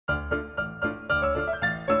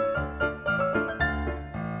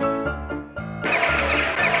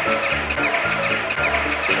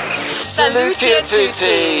Salute a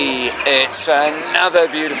tutti! It's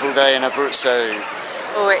another beautiful day in Abruzzo.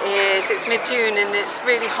 Oh, it is. It's mid-June and it's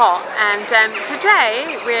really hot. And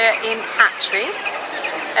today we're in Atri,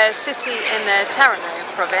 a city in the Teramo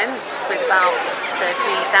province with about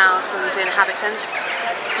 13,000 inhabitants.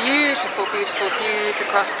 Beautiful, beautiful views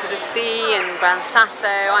across to the sea in Gran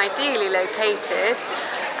Sasso, ideally located.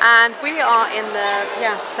 And we are in the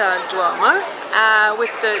Piazza Duomo,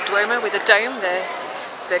 with the Duomo, with the dome, the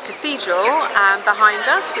cathedral behind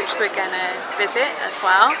us, which we're going to visit as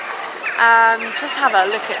well. Just have a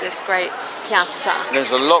look at this great piazza.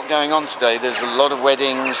 There's a lot going on today. There's a lot of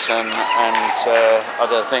weddings and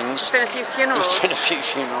other things. There's been a few funerals. There's been a few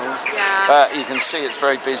funerals. Yeah. You can see it's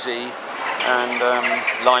very busy and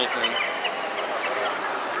lively.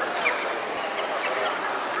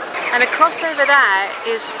 And across over there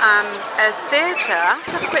is a theatre.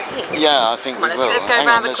 Let's have a quick peek. Yeah, I think we will. Let's go Hang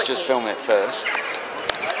on, and have a let's quick just peek. film it first.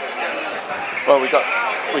 Well, we got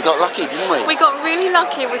lucky, didn't we? We got really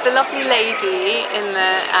lucky with the lovely lady in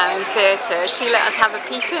the theatre. She let us have a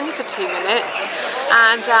peek in for 2 minutes.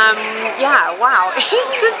 And yeah, wow,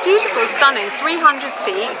 it's just beautiful, stunning. 300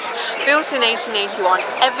 seats, built in 1881.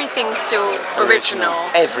 Everything's still original.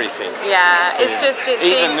 Everything. Yeah, it's just, it's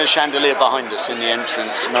even the chandelier behind us in the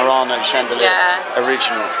entrance, Murano chandelier,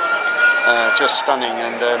 original. Just stunning,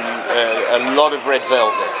 and a lot of red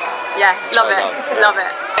velvet. Yeah, love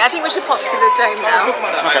it. I think we should pop to the dome now.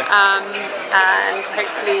 Okay. And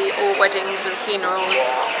hopefully all weddings and funerals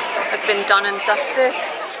have been done and dusted.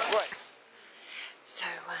 So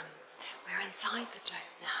we're inside the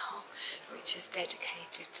dome now, which is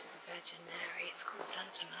dedicated to the Virgin Mary. It's called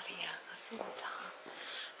Santa Maria Assunta.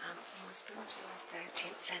 It was built in the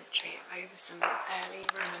 13th century over some early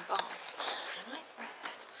Roman baths. And I've read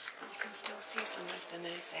that you can still see some of the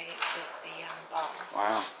mosaics of the baths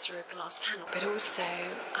through a glass panel. But also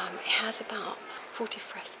it has about 40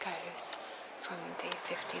 frescoes from the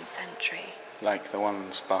 15th century. Like the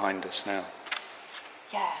ones behind us now.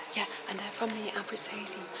 Yeah, and they're from the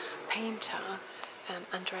Abruzzese painter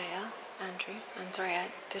Andrea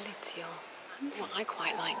Delizio. What I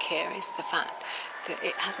quite like here is the fact that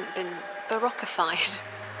it hasn't been Barockified.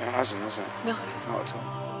 It hasn't, has it? No. Not at all.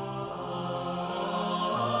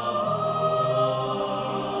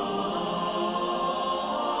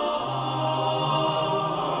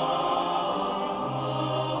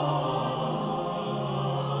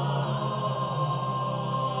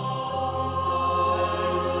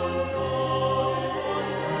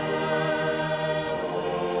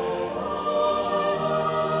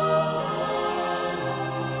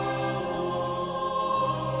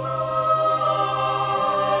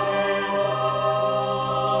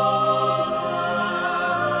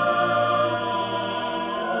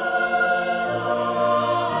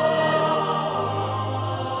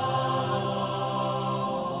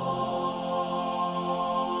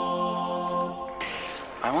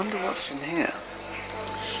 I wonder what's in here.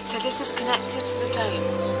 So this is connected to the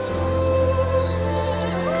dome.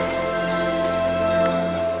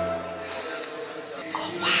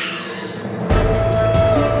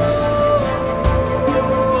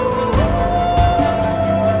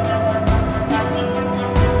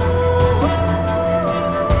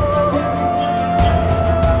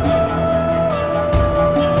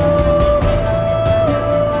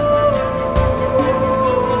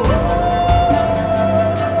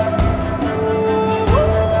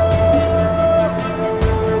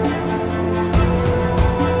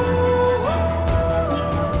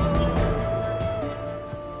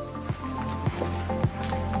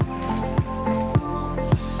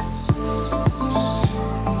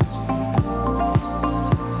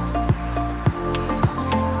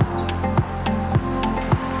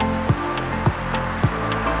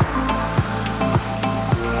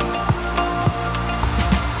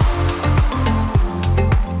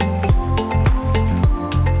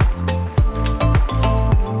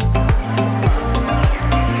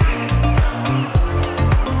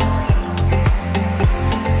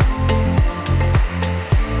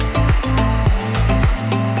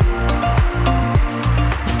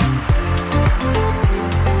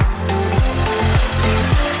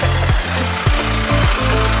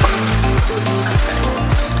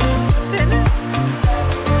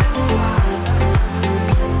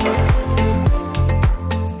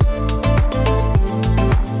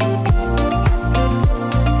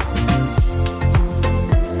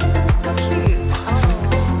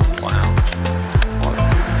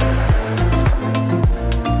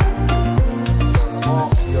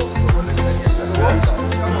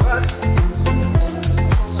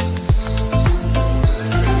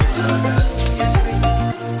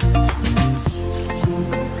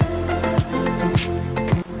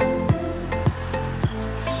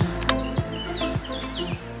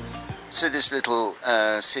 So this little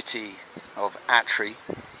city of Atri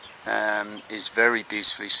is very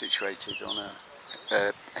beautifully situated on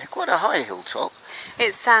quite a high hilltop.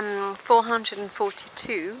 It's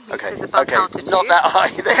 442 metres above altitude. Not that high.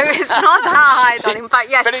 So it's not that high, darling, but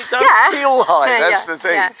yes. But it does feel high, that's the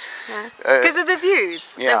thing. Because of the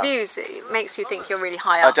views. Yeah. The views, it makes you think you're really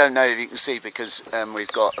high up. I don't know if you can see because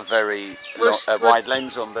we've got a very wide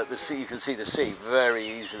lens on, but the sea, you can see the sea very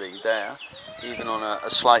easily there, even on a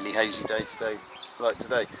slightly hazy day today, like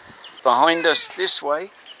today. Behind us this way,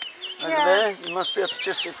 over there, you must be able to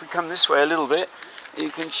just, if we come this way a little bit, you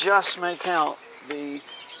can just make out the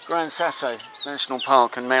Gran Sasso National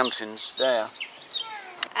Park and mountains there.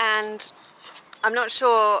 And I'm not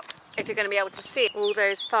sure if you're going to be able to see all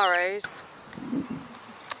those furrows.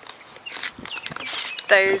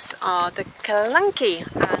 Those are the Calanchi,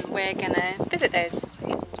 and we're going to visit those.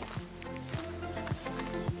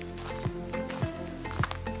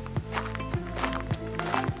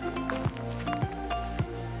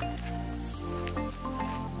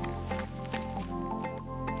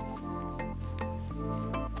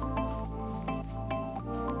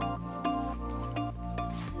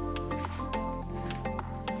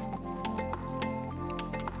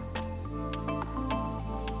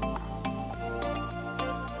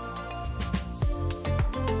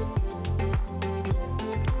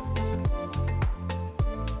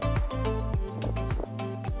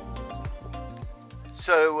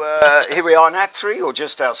 So here we are in Atri, or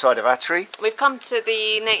just outside of Atri. We've come to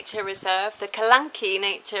the nature reserve, the Calanchi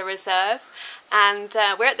Nature Reserve, and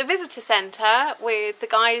we're at the visitor centre with the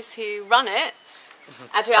guys who run it,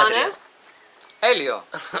 Adriano. Elio.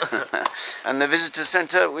 And the visitor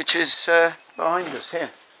centre, which is behind us here.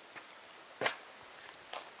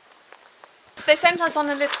 So they sent us on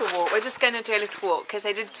a little walk. We're just going to do a little walk because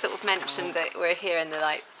they did sort of mention that we're here in the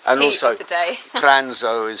heat of the day.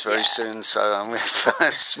 Transo is very soon, so we have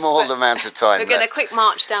a small amount of time. We're going to quick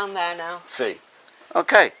march down there now. See.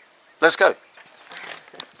 Okay, let's go.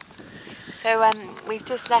 So we've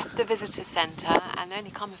just left the visitor centre and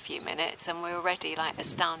only come a few minutes, and we're already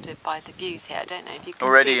astounded by the views here. I don't know if you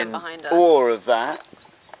can see them behind us. Already in awe of that.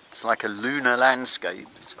 It's like a lunar landscape.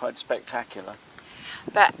 It's quite spectacular.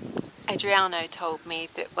 But Adriano told me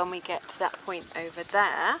that when we get to that point over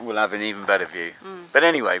there, we'll have an even better view. But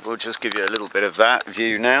anyway, we'll just give you a little bit of that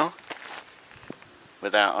view now,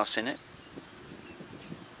 without us in it.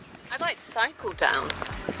 I'd like to cycle down.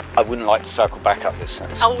 I wouldn't like to cycle back up this.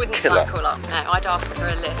 I wouldn't cycle up, no, I'd ask for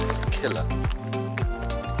a lift. Killer.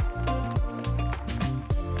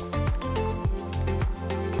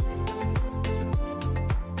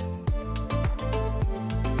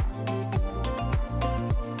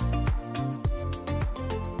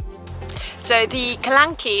 So the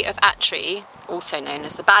Calanchi of Atri, also known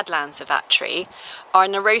as the Badlands of Atri, are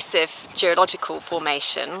an erosive geological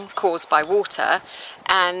formation caused by water,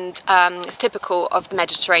 and it's typical of the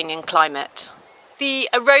Mediterranean climate. The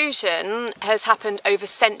erosion has happened over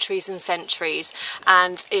centuries and centuries,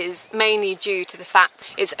 and is mainly due to the fact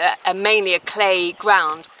it's mainly a clay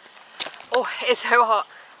ground. Oh, it's so hot.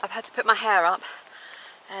 I've had to put my hair up.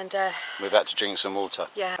 And we've had to drink some water.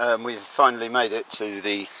 Yeah. We've finally made it to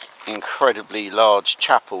the incredibly large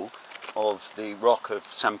chapel of the Rock of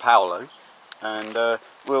San Paolo, and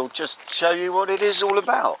we'll just show you what it is all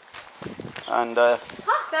about. And there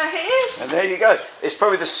it is. And there you go. It's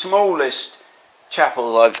probably the smallest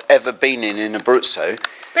chapel I've ever been in Abruzzo.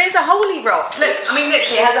 But it's a holy rock. Look, I mean,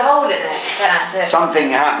 literally, it has a hole in it. Yeah,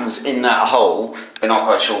 something happens in that hole. We're not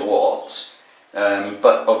quite sure what.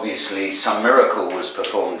 But obviously some miracle was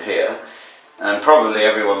performed here, and probably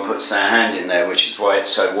everyone puts their hand in there, which is why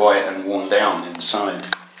it's so white and worn down inside.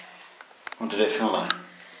 What did it feel like?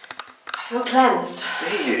 I feel cleansed.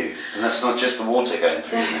 Do you? And that's not just the water going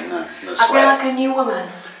through you, no, the I sweat. feel like a new woman.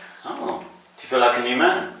 Oh, do you feel like a new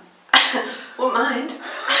man? Wouldn't mind.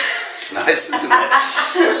 It's nice, isn't it?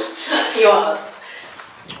 You asked.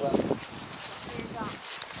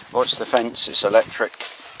 Watch the fence, it's electric.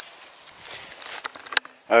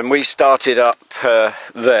 And we started up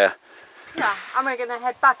there. Yeah, and we're going to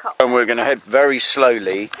head back up. And we're going to head very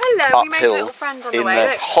slowly Hello, we made a uphill little friend on the in way. the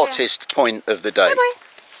Look, hottest point of the day. Bye bye.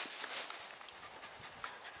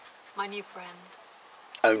 My new friend.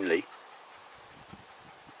 Only.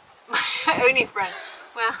 My only friend.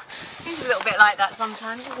 Well, he's a little bit like that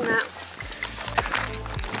sometimes, isn't it?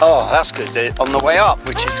 Oh, that's good. On the way up,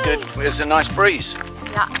 which is good. There's a nice breeze.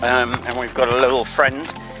 Yeah. And we've got a little friend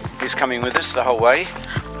who's coming with us the whole way.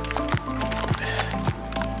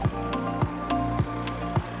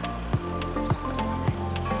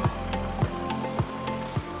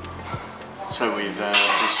 So we've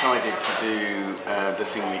decided to do the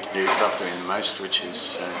thing we love doing the most, which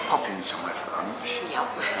is popping somewhere for lunch. Yep.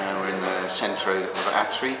 We're in the centre of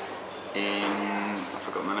Atri in, I've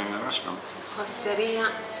forgotten the name of the restaurant.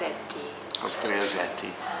 Hostaria Zedi. Hostaria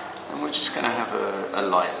Zedi. And we're just going to have a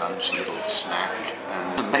light lunch, a little snack,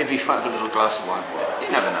 and maybe have a little glass of wine. You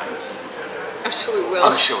never know. I'm sure we will.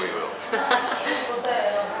 I'm sure we will.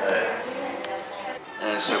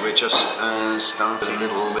 So we're just starting a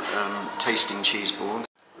little tasting cheese board.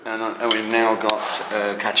 And we've now got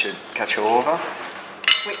caciorva,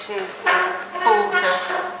 which is balls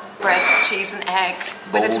of bread, cheese and egg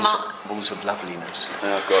with a tomato. Balls of loveliness.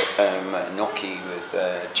 And I've got gnocchi with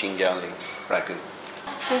cinghiali ragu.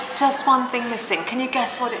 There's just one thing missing. Can you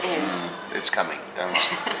guess what it is? It's coming, don't worry.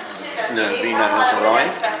 The vino has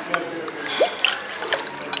arrived.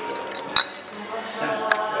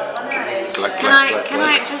 Can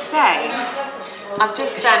I just say, I've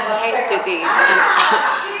just tasted these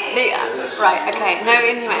and right, okay, no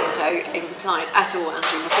innuendo implied at all,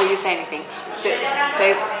 Andrew, before you say anything.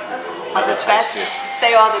 Those are the tastiest.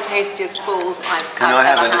 They are the tastiest balls I've ever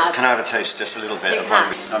had. Can I have a taste, just a little bit? You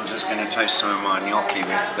can. I'm just going to taste some of my gnocchi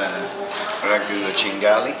with ragu e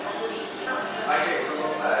cinghiali.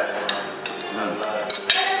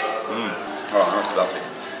 Oh, that's lovely.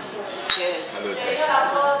 Cheers.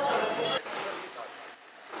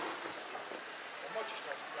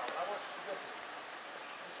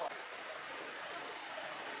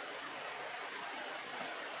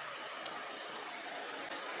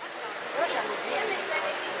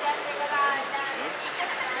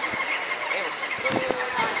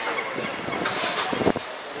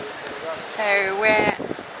 So we're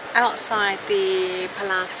outside the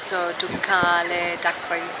Palazzo Ducale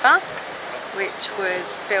d'Acquaviva, which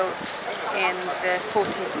was built in the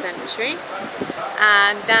 14th century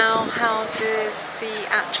and now houses the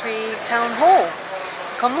Atri Town Hall,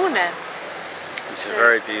 Comune. It's a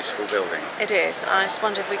very beautiful building. It is. I just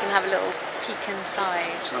wonder if we can have a little peek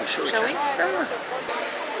inside. I'm sure we Shall can. we? Yeah.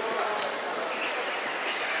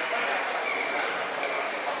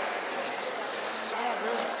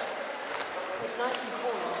 It's nice and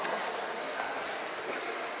cool.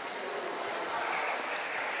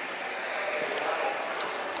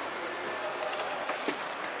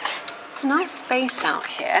 It's a nice space out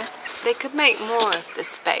here. They could make more of the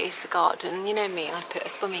space, the garden. You know me, I'd put a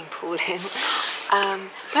swimming pool in.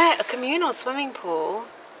 But a communal swimming pool.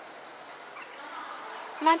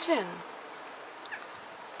 Imagine.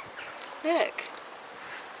 Look.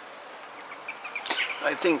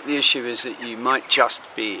 I think the issue is that you might just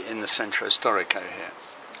be in the Centro Storico here,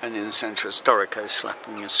 and in the Centro Storico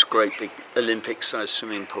slapping a great big Olympic-sized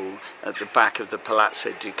swimming pool at the back of the Palazzo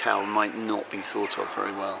Ducale might not be thought of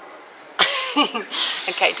very well.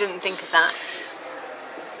 Okay, didn't think of that.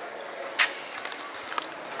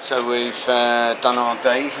 So we've done our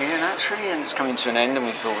day here in Atri, and it's coming to an end, and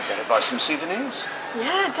we thought we'd go to buy some souvenirs.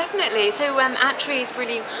 Yeah, definitely. So Atri is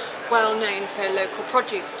really well known for local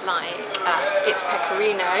produce, like its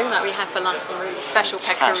pecorino, like we had for lunch, some really special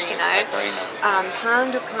Fantastic pecorino.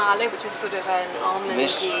 Pan ducale, which is sort of an almondy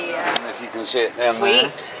This, if you can see it down sweet.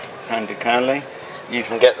 there, pan ducale. You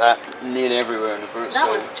can get that nearly everywhere in Abruzzo. That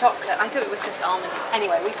was chocolate. I thought it was just almond.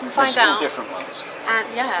 Anyway, we can find There's all out. different ones. And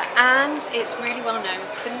yeah, and it's really well known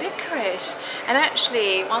for licorice. And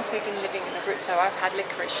actually, whilst we've been living in Abruzzo, I've had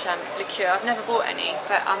licorice liqueur. I've never bought any,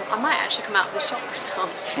 but I might actually come out of the shop with some.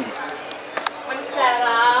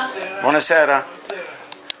 Buonasera. Buonasera.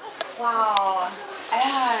 Wow.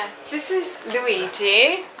 This is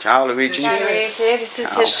Luigi. Ciao Luigi. Ciao Luigi. This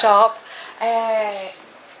is his shop.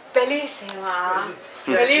 Bellissima.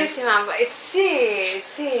 Bellissima.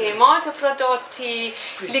 Sì, molto prodotti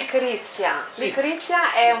liquirizia.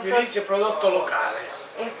 Liquirizia è un prodotto locale.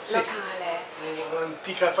 locale.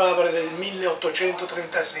 Un'antica fabbrica del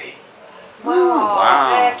 1836. Wow.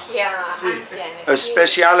 Vecchia. Anziene. A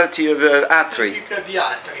speciality of Atri. Tipica di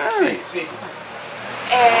Atri, sì.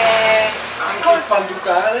 Anche Cosa? il pan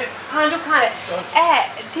ducale. Pan ducale.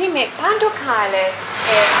 Dimmi, pan ducale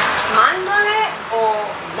mandorle o...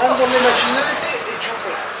 Mandorle macinate e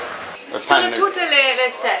cioccolato. Sono tutte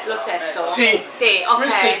lo stesso? Sì, sì, ok.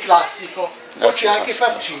 Questo è il classico. Poi c'è anche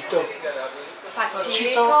farcito.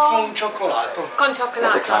 Farcito con cioccolato. Con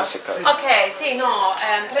cioccolato. Classico. Ok, sì, no,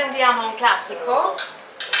 prendiamo un classico.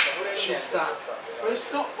 Ci sta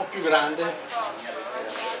questo o più grande?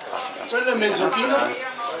 Quello è mezzo chilo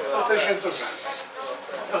o 300 grammi.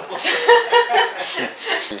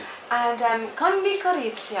 And con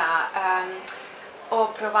liquirizia ho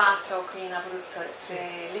provato qui in Abruzzo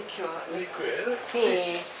Liqueur.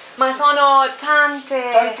 sì, ma sono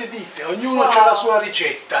tante ditte, ognuno ha la sua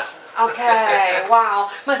ricetta. Ok, wow.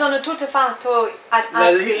 Ma sono tutte fatte ad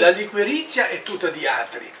Atri? La liquirizia è tutta di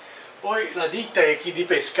Atri. Poi la ditta è chi di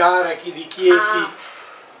Pescara, chi di Chieti,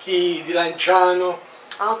 chi di Lanciano.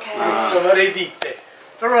 Ok. Sono varie ditte.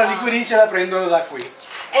 Però la liquirizia la prendono da qui.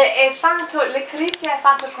 L'icrizia è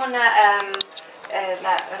fatta con la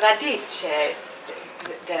radice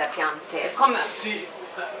della pianta. Come? Sì,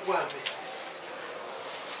 guardi.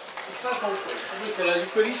 Si fa con questa è la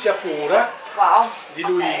liquirizia pura,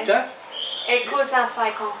 diluita. E cosa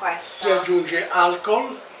fai con questo? Si aggiunge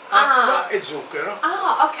alcol, acqua e zucchero.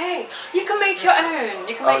 Ah, ok. You can make your own.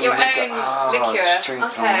 You can make your own liqueur.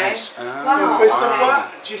 Ok. Con questo qua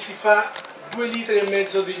ci si fa 2,5 litri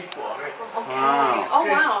di liquore. Ok. Oh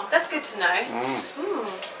wow, that's good to know.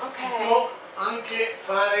 Si può anche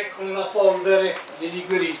fare con la polvere di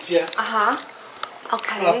liquirizia.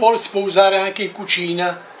 Ok. La polvere si può usare anche in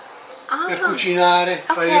cucina. Per cucinare,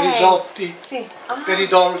 fare i risotti, per i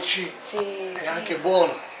dolci, è anche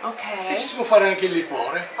buono. E ci si può fare anche il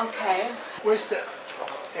liquore. Questo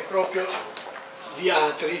è proprio di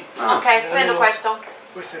Atri. Ok, prendo questo.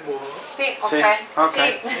 Questo è buono. Sì, Sì, ok.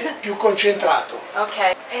 È più concentrato.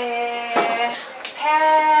 Ok. Per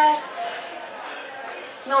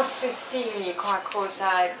nostri figli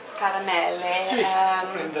qualcosa, caramelle. Sì,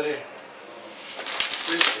 prendere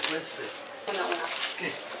queste. Una.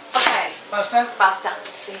 Ok. Basta? Basta,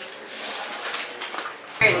 sì.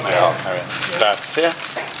 Grazie.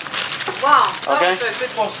 Wow, Ok. that was a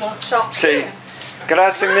good Posto? shop. Sì.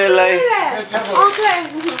 Grazie mille. Grazie a voi. Ok.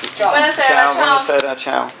 Ciao. Buonasera, ciao. Buonasera,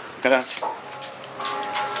 ciao. Grazie.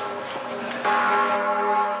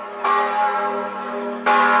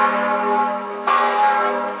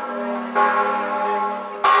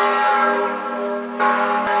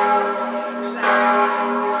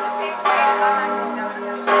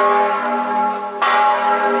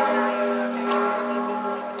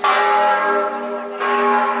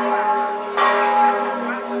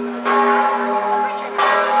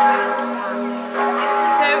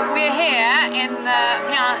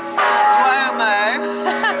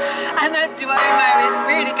 And the Duomo is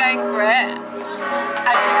really going for it,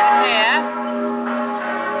 as you can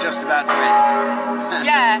hear. Just about to end.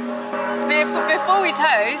 Yeah. Before we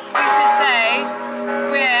toast, we should say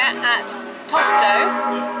we're at Tosto.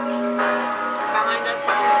 Behind us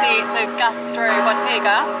you can see it's a gastro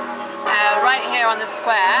bottega, right here on the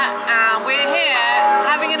square. And we're here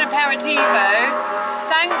having an aperitivo.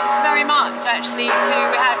 Thanks very much, actually,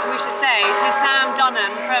 we should say, to Sam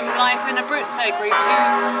Dunham from Life in Abruzzo group,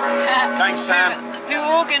 Thanks, Sam. who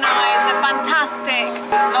organised a fantastic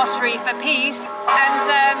lottery for peace. And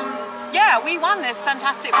yeah, we won this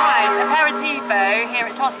fantastic prize, Aperitivo, here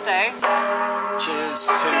at Tosto. Cheers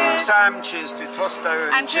to Sam, cheers to Tosto,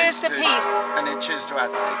 and cheers to peace. And cheers to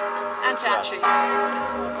Atri. And to Atri.